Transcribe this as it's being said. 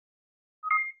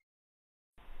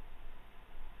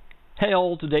Hey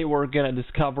all, today we're gonna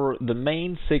discover the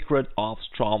main secret of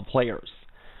strong players.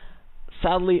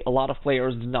 Sadly, a lot of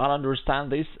players do not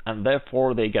understand this and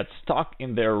therefore they get stuck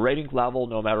in their rating level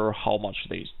no matter how much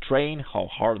they train, how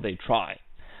hard they try.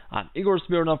 I'm Igor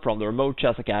Smirnov from the Remote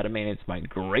Chess Academy and it's my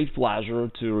great pleasure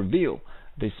to reveal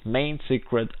this main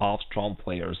secret of strong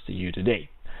players to you today.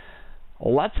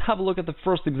 Let's have a look at the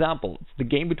first example. It's the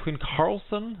game between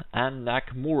Carlsen and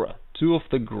Nakamura, two of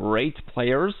the great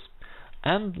players.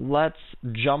 And let's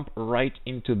jump right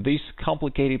into this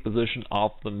complicated position of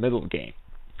the middle game.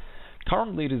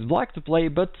 Currently it is black to play,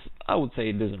 but I would say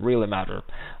it doesn't really matter.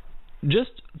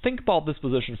 Just think about this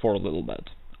position for a little bit.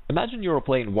 Imagine you're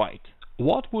playing white.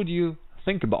 What would you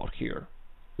think about here?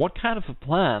 What kind of a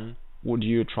plan would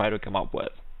you try to come up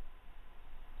with?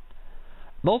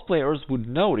 Most players would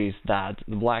notice that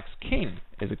the black's king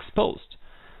is exposed.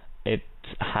 It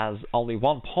has only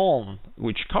one pawn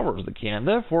which covers the king, and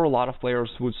therefore a lot of players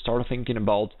would start thinking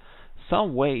about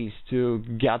some ways to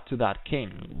get to that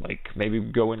king, like maybe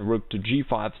going rook to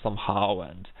g5 somehow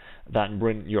and then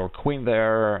bring your queen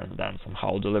there and then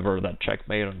somehow deliver that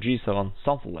checkmate on g7,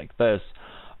 something like this,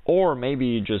 or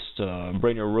maybe just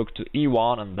bring your rook to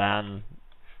e1 and then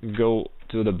go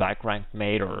to the back rank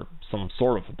mate or some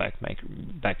sort of a back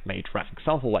mate rank,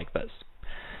 something like this.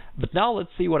 But now let's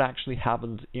see what actually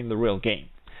happened in the real game.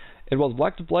 It was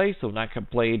black to play, so Naka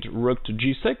played rook to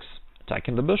g6,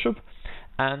 attacking the bishop,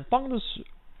 and Magnus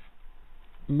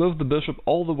moved the bishop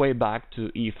all the way back to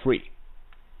e3.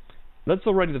 That's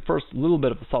already the first little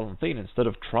bit of a subtle thing. Instead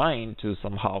of trying to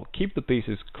somehow keep the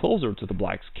pieces closer to the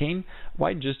black's king,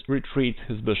 white just retreats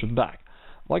his bishop back.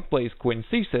 Black plays queen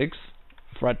c6,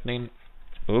 threatening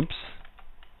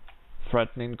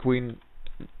queen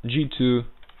g2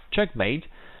 checkmate.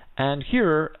 And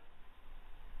here,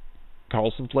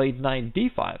 Carlsen played knight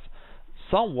d5,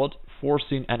 somewhat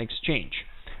forcing an exchange,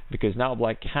 because now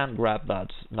black can grab that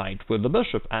knight with the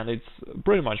bishop, and it's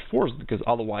pretty much forced, because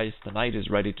otherwise the knight is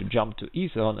ready to jump to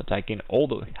e7, attacking all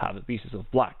the heavy pieces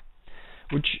of black,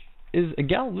 which is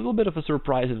again a little bit of a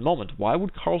surprising moment. Why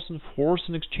would Carlsen force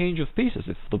an exchange of pieces?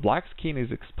 If the black's king is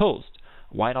exposed,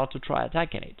 why not to try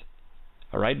attacking it?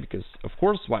 Alright, because of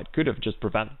course white could have just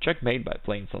prevented checkmate by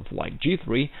playing something like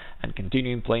g3 and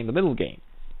continuing playing the middle game.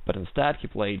 But instead he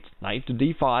played knight to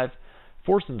d5,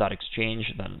 forcing that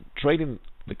exchange, then trading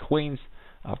the queens.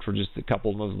 After just a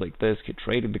couple moves like this, he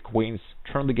traded the queens,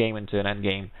 turned the game into an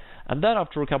endgame, and then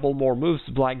after a couple more moves,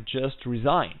 black just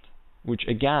resigned, which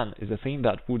again is a thing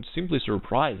that would simply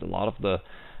surprise a lot of the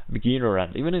beginner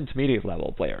and even intermediate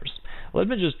level players. Let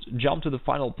me just jump to the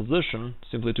final position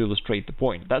simply to illustrate the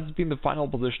point. That's been the final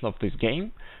position of this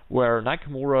game, where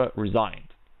Nakamura resigned.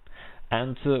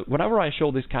 And whenever I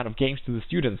show these kind of games to the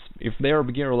students, if they are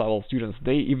beginner level students,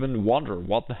 they even wonder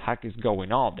what the heck is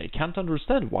going on. They can't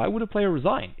understand why would a player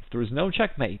resign if there is no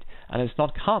checkmate and it's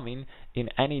not coming in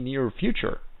any near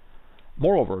future.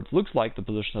 Moreover, it looks like the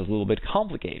position is a little bit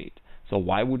complicated, so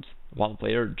why would one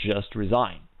player just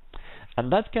resign?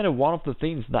 And that's kind of one of the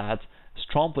things that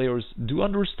strong players do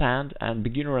understand, and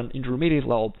beginner and intermediate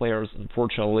level players,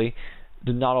 unfortunately,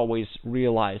 do not always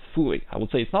realize fully. I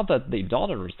would say it's not that they don't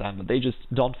understand, but they just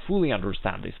don't fully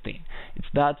understand this thing. It's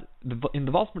that in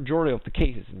the vast majority of the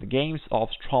cases, in the games of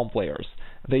strong players,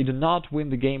 they do not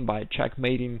win the game by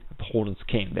checkmating opponent's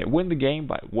king. They win the game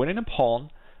by winning a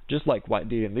pawn, just like white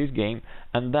did in this game,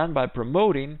 and then by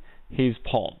promoting his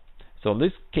pawn. So in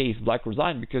this case, black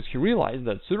resigned because he realized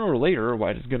that sooner or later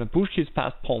white is going to push his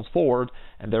fast pawns forward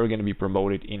and they're going to be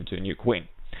promoted into a new queen.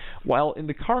 While in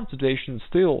the current situation, it's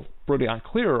still pretty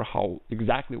unclear how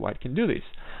exactly white can do this.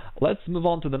 Let's move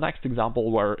on to the next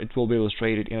example where it will be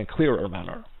illustrated in a clearer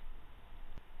manner.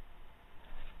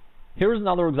 Here's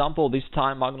another example, this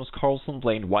time Magnus Carlsen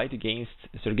playing white against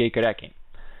Sergei Karyakin.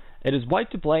 It is white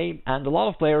to play, and a lot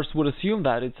of players would assume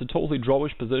that it's a totally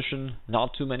drawish position, not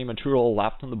too many material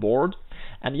left on the board,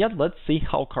 and yet let's see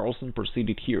how Carlsen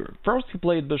proceeded here. First he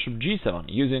played bishop g7,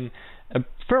 using a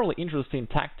fairly interesting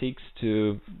tactics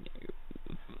to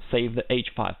save the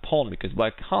h5 pawn, because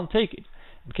black can't take it.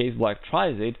 In case black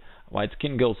tries it, white's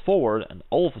king goes forward, and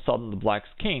all of a sudden the black's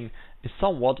king is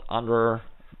somewhat under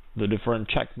the different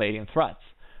checkmating threats.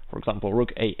 For example, rook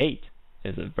a8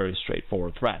 is a very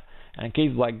straightforward threat. And in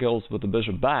case black goes with the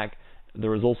bishop back,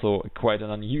 there is also quite an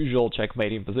unusual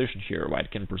checkmating position here.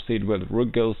 White can proceed with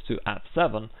rook goes to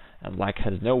f7, and black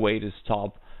has no way to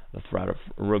stop the threat of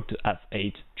rook to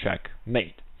f8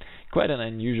 checkmate. Quite an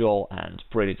unusual and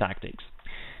pretty tactics.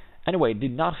 Anyway, it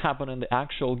did not happen in the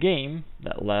actual game,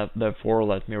 therefore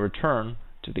let me return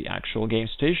to the actual game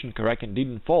station. Karyakin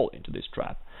didn't fall into this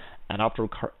trap, and after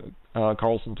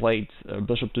Carlsen played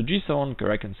bishop to g7,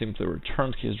 Karjakin simply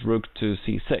returned his rook to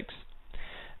c6.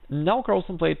 Now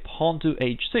Carlsen played pawn to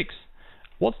h6.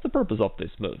 What's the purpose of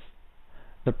this move?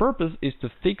 The purpose is to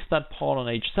fix that pawn on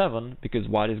h7, because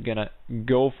white is gonna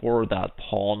go for that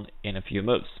pawn in a few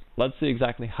moves. Let's see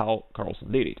exactly how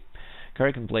Carlsen did it.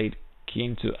 Karjakin played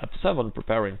king to f7,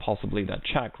 preparing possibly that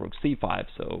check, rook c5,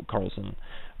 so Carlsen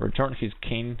returned his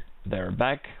king there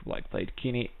back, Black played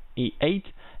king e8,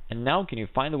 and now can you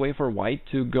find a way for white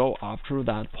to go after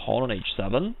that pawn on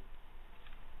h7?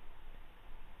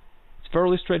 It's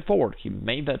fairly straightforward. He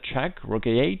made that check, rook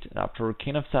a8, and after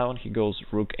king f7 he goes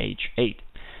rook h8.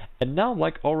 And now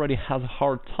Black already has a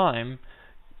hard time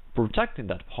protecting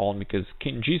that pawn because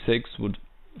king g6 would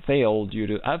fail due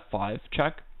to f5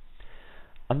 check,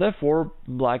 and therefore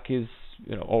Black is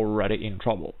already in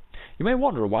trouble. You may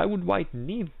wonder, why would white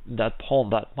need that pawn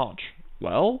that much?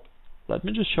 Well, let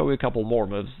me just show you a couple more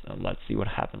moves and let's see what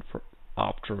happened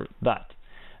after that.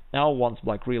 Now once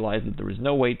Black realized that there is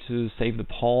no way to save the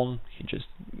pawn, he just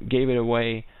gave it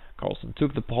away. Carlsen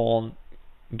took the pawn,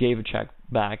 gave a check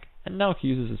back, and now he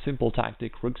uses a simple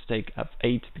tactic, rook take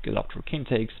f8, because after king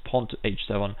takes, pawn to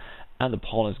h7, and the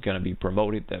pawn is going to be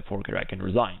promoted, therefore Karjakin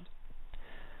resigned.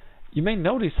 You may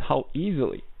notice how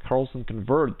easily Carlsen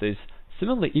converted this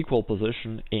seemingly equal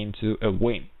position into a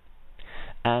win.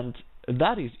 And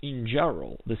that is, in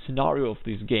general, the scenario of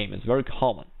this game is very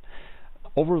common.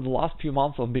 Over the last few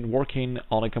months I've been working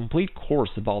on a complete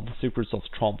course about the secrets of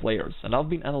strong players, and I've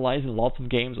been analyzing lots of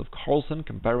games of Carlsen,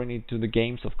 comparing it to the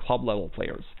games of club level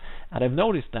players. And I've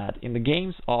noticed that in the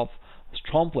games of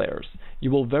strong players, you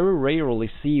will very rarely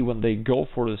see when they go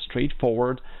for the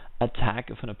straightforward attack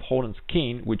of an opponent's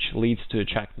king, which leads to a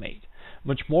checkmate.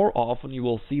 Much more often you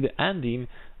will see the ending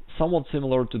somewhat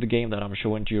similar to the game that I'm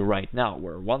showing to you right now,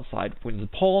 where one side wins the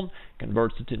pawn,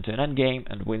 converts it into an endgame,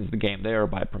 and wins the game there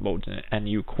by promoting a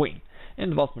new queen. In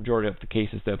the vast majority of the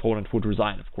cases, the opponent would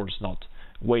resign, of course, not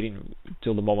waiting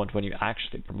till the moment when you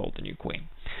actually promote the new queen.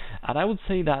 And I would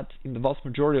say that in the vast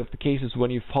majority of the cases,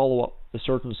 when you follow up a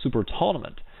certain super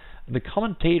tournament, the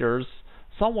commentators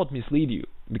somewhat mislead you,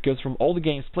 because from all the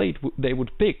games played, they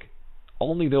would pick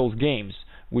only those games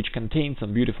which contain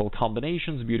some beautiful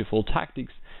combinations, beautiful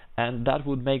tactics, and that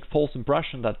would make false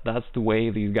impression that that's the way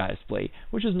these guys play,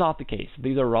 which is not the case.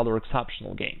 These are rather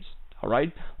exceptional games.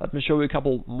 Alright, let me show you a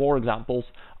couple more examples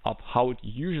of how it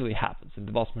usually happens in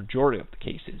the vast majority of the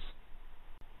cases.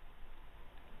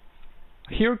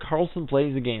 Here Carlsen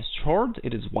plays against short,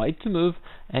 it is white to move,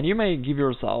 and you may give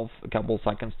yourself a couple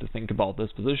seconds to think about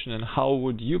this position and how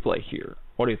would you play here.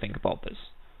 What do you think about this?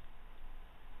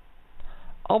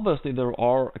 Obviously there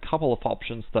are a couple of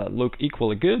options that look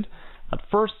equally good. At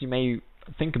first you may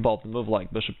think about the move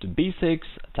like bishop to b6,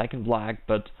 attacking black,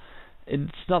 but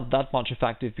it's not that much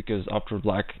effective because after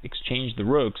black exchanged the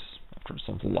rooks, after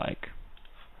something like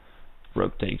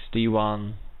rook takes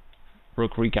d1,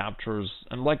 rook recaptures,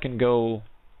 and black can go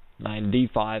knight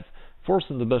d5,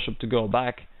 forcing the bishop to go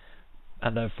back,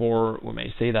 and therefore we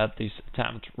may say that this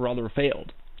attempt rather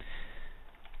failed.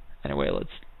 Anyway, let's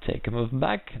take a move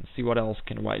back and see what else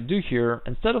can white do here.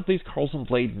 Instead of this, Carlsen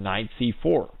played knight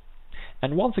c4.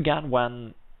 And once again,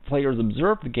 when players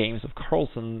observe the games of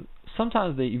Carlsen,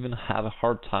 sometimes they even have a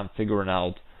hard time figuring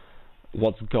out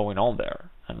what's going on there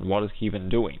and what is he even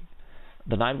doing.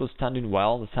 The knight was standing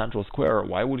well in the central square.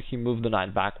 Why would he move the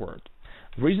knight backward?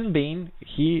 The reason being,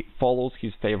 he follows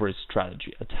his favorite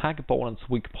strategy: attack opponent's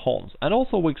weak pawns and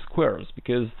also weak squares,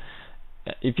 because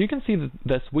if you can see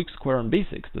this weak square on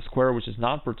b6, the square which is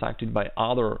not protected by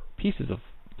other pieces of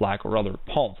black or other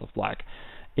pawns of black,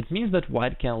 it means that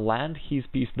white can land his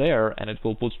piece there and it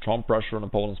will put strong pressure on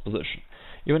opponent's position.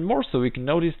 Even more so, we can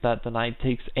notice that the knight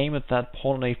takes aim at that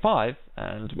pawn on a5,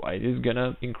 and white is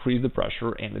gonna increase the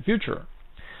pressure in the future.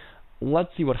 Let's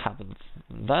see what happens.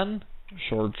 Then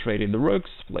short traded the rooks,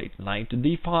 played knight to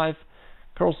d5,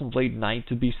 Carlsen played knight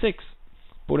to b6,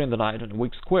 putting the knight on a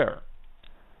weak square.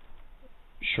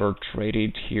 Short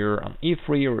traded here on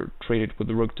e3, or traded with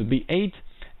the rook to b8,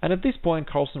 and at this point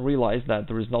Carlsen realized that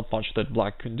there is not much that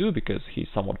black can do because he's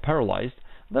somewhat paralyzed.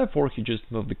 Therefore he just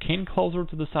moved the king closer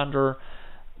to the center.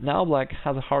 Now black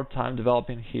has a hard time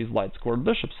developing his light squared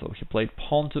bishop, so he played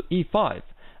pawn to e5,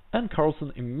 and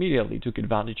Carlsen immediately took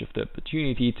advantage of the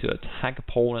opportunity to attack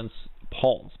opponent's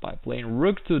pawns by playing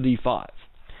rook to d5.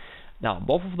 Now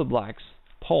both of the blacks'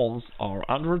 pawns are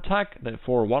under attack,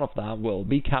 therefore one of them will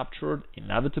be captured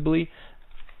inevitably.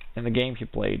 In the game he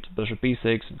played bishop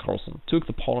e6 and Carlsen took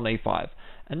the pawn on a5,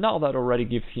 and now that already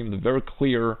gives him the very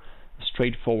clear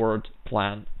straightforward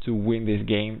plan to win this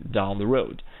game down the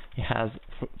road. He has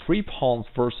 3 pawns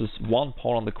versus 1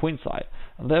 pawn on the queen side,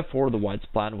 and therefore the white's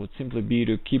plan would simply be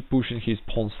to keep pushing his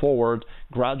pawns forward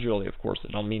gradually. Of course,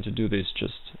 I don't mean to do this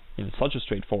just in such a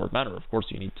straightforward manner. Of course,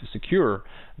 you need to secure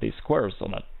these squares so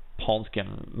that pawns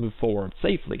can move forward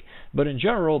safely, but in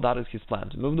general that is his plan,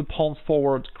 to move the pawns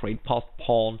forward, create passed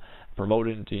pawn, promote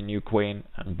it into a new queen,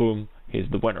 and boom, he's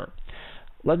the winner.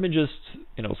 Let me just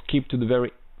skip to the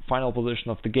very final position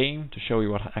of the game to show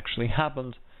you what actually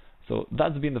happened. So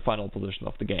that's been the final position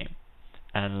of the game,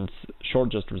 and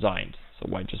short just resigned.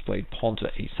 So white just played pawn to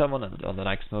a7, and on the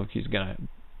next move he's gonna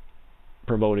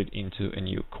promote it into a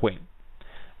new queen.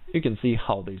 You can see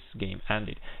how this game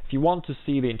ended. If you want to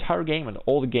see the entire game and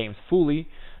all the games fully,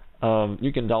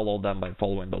 you can download them by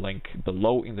following the link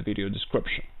below in the video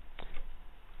description.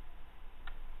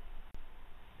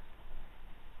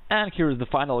 And here is the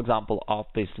final example of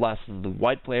this lesson. The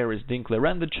white player is Ding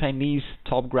Liren, the Chinese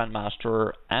top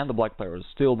grandmaster, and the black player is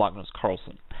still Magnus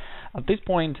Carlsen. At this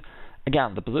point,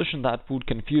 again, the position that would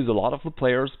confuse a lot of the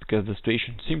players because the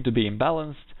situation seemed to be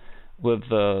imbalanced, with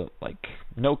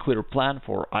no clear plan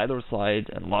for either side,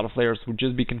 and a lot of players would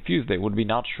just be confused. They would be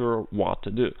not sure what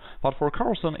to do. But for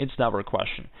Carlsen, it's never a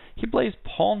question. He plays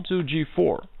pawn to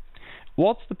g4.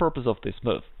 What's the purpose of this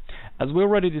move? As we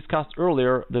already discussed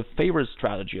earlier, the favorite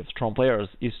strategy of strong players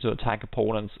is to attack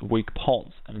opponents' weak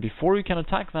pawns, and before you can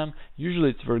attack them, usually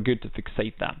it's very good to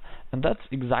fixate them. And that's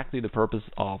exactly the purpose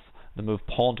of the move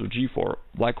pawn to g4.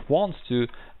 Black wants to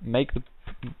make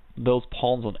those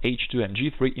pawns on h2 and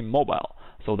g3 immobile,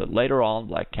 so that later on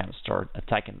black can start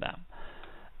attacking them.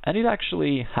 And it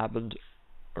actually happened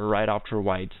right after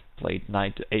white played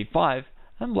knight to a5,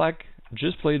 and black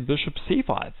just played bishop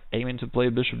c5, aiming to play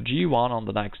bishop g1 on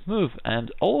the next move,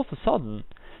 and all of a sudden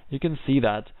you can see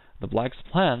that the black's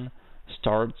plan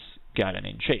starts getting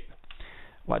in shape.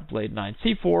 White played knight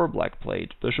c4, black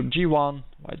played bishop g1,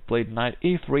 white played knight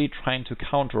e3, trying to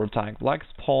counterattack black's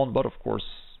pawn, but of course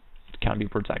it can be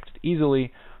protected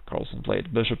easily. Carlsen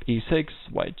played bishop e6,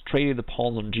 white traded the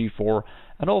pawns on g4,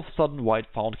 and all of a sudden white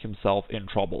found himself in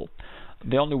trouble.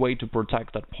 The only way to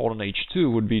protect that pawn on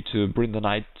h2 would be to bring the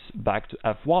knight back to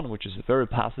f1, which is a very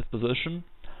passive position,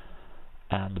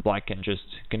 and black can just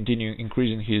continue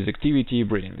increasing his activity,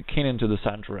 bringing the king into the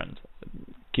center and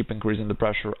keep increasing the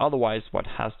pressure. Otherwise, white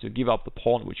has to give up the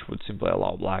pawn, which would simply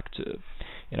allow black to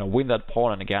win that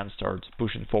pawn and again start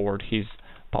pushing forward his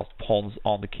passed pawns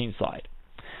on the king side.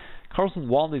 Carlsen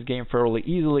won this game fairly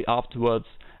easily afterwards.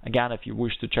 Again, if you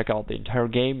wish to check out the entire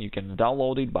game, you can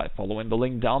download it by following the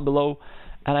link down below.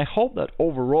 And I hope that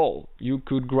overall you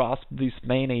could grasp this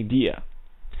main idea,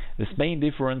 this main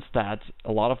difference that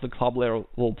a lot of the club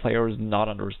level players do not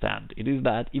understand. It is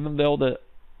that even though the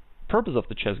purpose of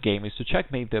the chess game is to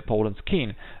checkmate the opponent's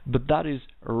king, but that is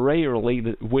rarely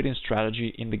the winning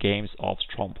strategy in the games of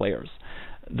strong players.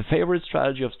 The favorite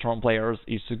strategy of strong players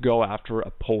is to go after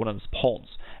opponents' pawns,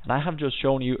 and I have just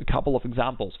shown you a couple of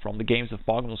examples from the games of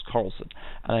Magnus Carlsen,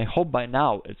 and I hope by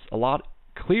now it's a lot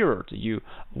clearer to you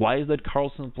why is that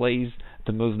Carlsen plays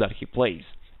the moves that he plays.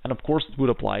 And of course it would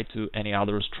apply to any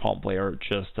other strong player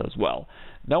just as well.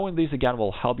 Knowing this again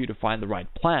will help you to find the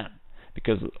right plan,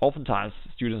 because oftentimes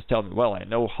students tell me, well, I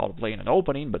know how to play in an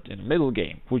opening, but in a middle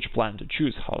game, which plan to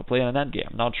choose, how to play in an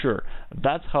endgame, I'm not sure.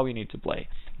 That's how you need to play.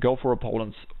 Go for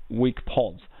opponents' weak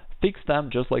pawns. Fix them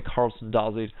just like Carlsen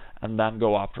does it, and then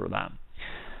go after them.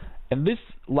 In this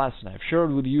lesson, I've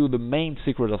shared with you the main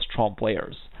secret of strong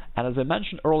players. And as I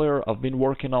mentioned earlier, I've been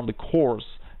working on the course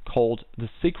called The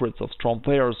Secrets of Strong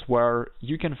Players, where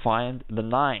you can find the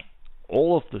 9.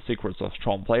 All of the secrets of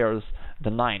strong players, the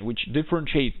 9, which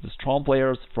differentiates the strong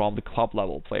players from the club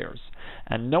level players.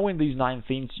 And knowing these 9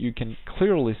 things, you can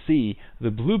clearly see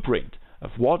the blueprint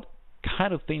of what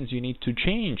kind of things you need to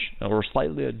change or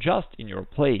slightly adjust in your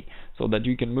play so that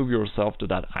you can move yourself to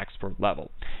that expert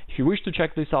level. If you wish to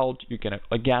check this out, you can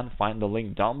again find the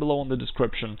link down below in the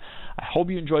description. I hope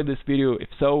you enjoyed this video. If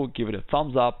so, give it a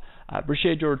thumbs up. I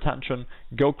appreciate your attention.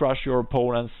 Go crush your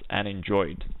opponents and enjoy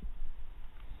it.